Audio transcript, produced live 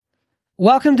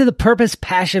Welcome to the Purpose,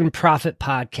 Passion, Profit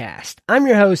podcast. I'm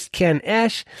your host, Ken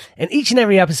Esch, and each and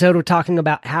every episode we're talking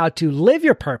about how to live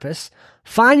your purpose,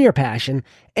 find your passion,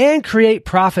 and create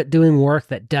profit doing work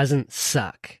that doesn't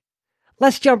suck.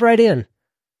 Let's jump right in.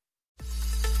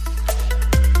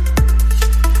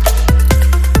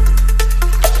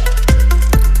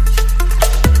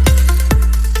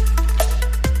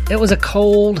 It was a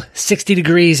cold 60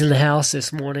 degrees in the house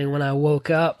this morning when I woke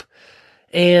up,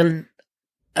 and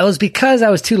it was because I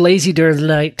was too lazy during the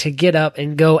night to get up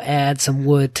and go add some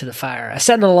wood to the fire. I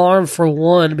set an alarm for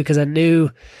 1 because I knew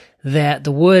that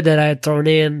the wood that I had thrown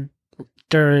in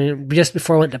just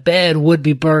before I went to bed would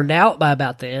be burned out by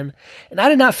about then, and I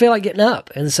did not feel like getting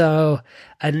up, and so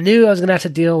I knew I was going to have to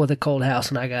deal with a cold house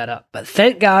when I got up. But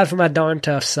thank God for my darn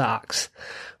tough socks.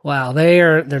 Wow,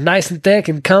 they're nice and thick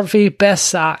and comfy. Best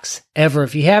socks ever.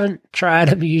 If you haven't tried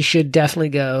them, you should definitely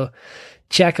go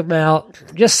check them out.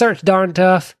 Just search Darn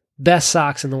Tough. Best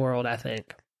socks in the world, I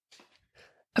think.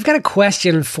 I've got a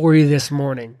question for you this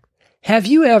morning. Have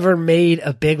you ever made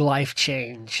a big life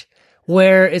change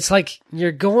where it's like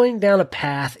you're going down a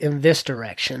path in this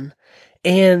direction,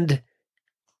 and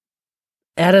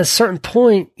at a certain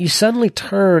point, you suddenly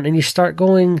turn and you start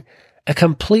going a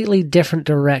completely different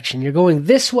direction? You're going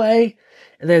this way,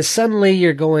 and then suddenly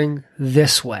you're going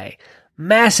this way.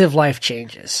 Massive life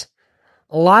changes.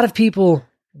 A lot of people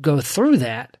go through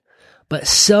that, but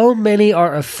so many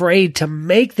are afraid to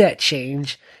make that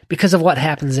change because of what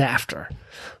happens after.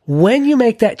 When you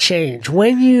make that change,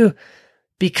 when you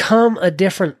become a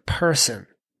different person,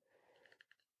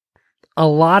 a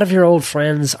lot of your old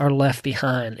friends are left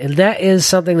behind, and that is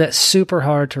something that's super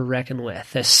hard to reckon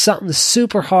with. There's something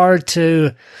super hard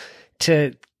to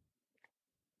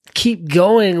keep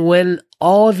going when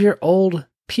all of your old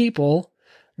people,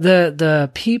 the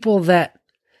people that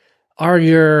are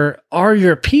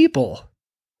your people,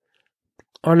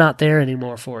 are not there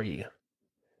anymore for you.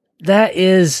 That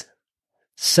is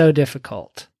so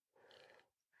difficult.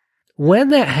 When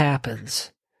that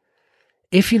happens,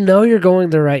 if you know you're going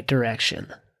the right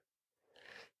direction,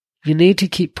 you need to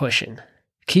keep pushing,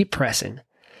 keep pressing,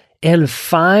 and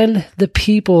find the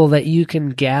people that you can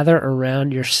gather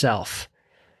around yourself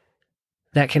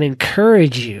that can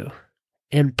encourage you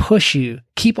and push you,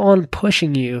 keep on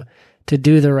pushing you to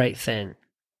do the right thing.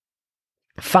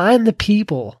 Find the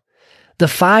people, the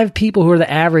 5 people who are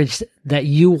the average that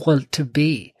you want to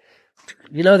be.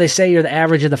 You know, they say you're the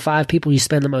average of the 5 people you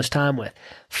spend the most time with.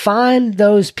 Find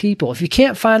those people. If you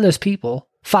can't find those people,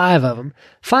 5 of them,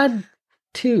 find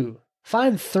 2,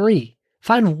 find 3,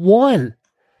 find 1.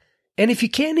 And if you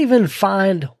can't even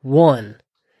find 1,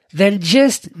 then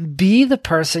just be the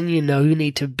person you know you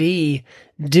need to be,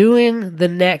 doing the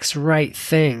next right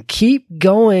thing. Keep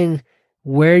going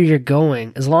where you're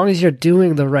going, as long as you're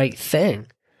doing the right thing.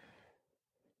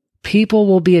 People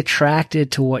will be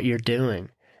attracted to what you're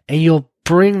doing, and you'll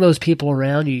bring those people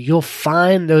around you. You'll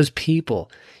find those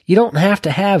people. You don't have to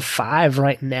have 5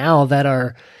 right now that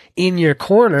are in your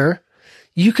corner.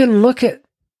 You can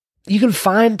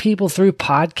find people through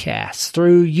podcasts,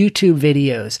 through YouTube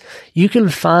videos. You can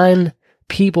find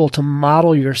people to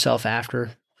model yourself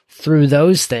after through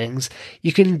those things.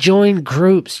 You can join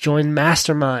groups, join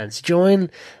masterminds, join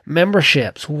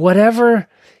memberships, whatever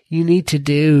you need to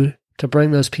do to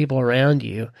bring those people around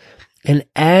you. And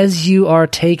as you are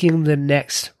taking the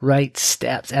next right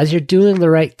steps, as you're doing the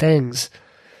right things,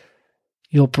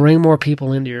 you'll bring more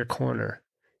people into your corner.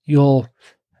 You'll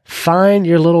find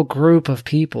your little group of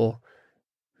people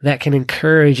that can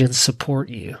encourage and support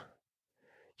you.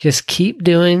 Just keep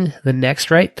doing the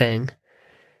next right thing,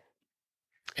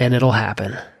 and it'll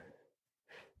happen.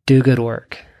 Do good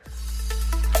work.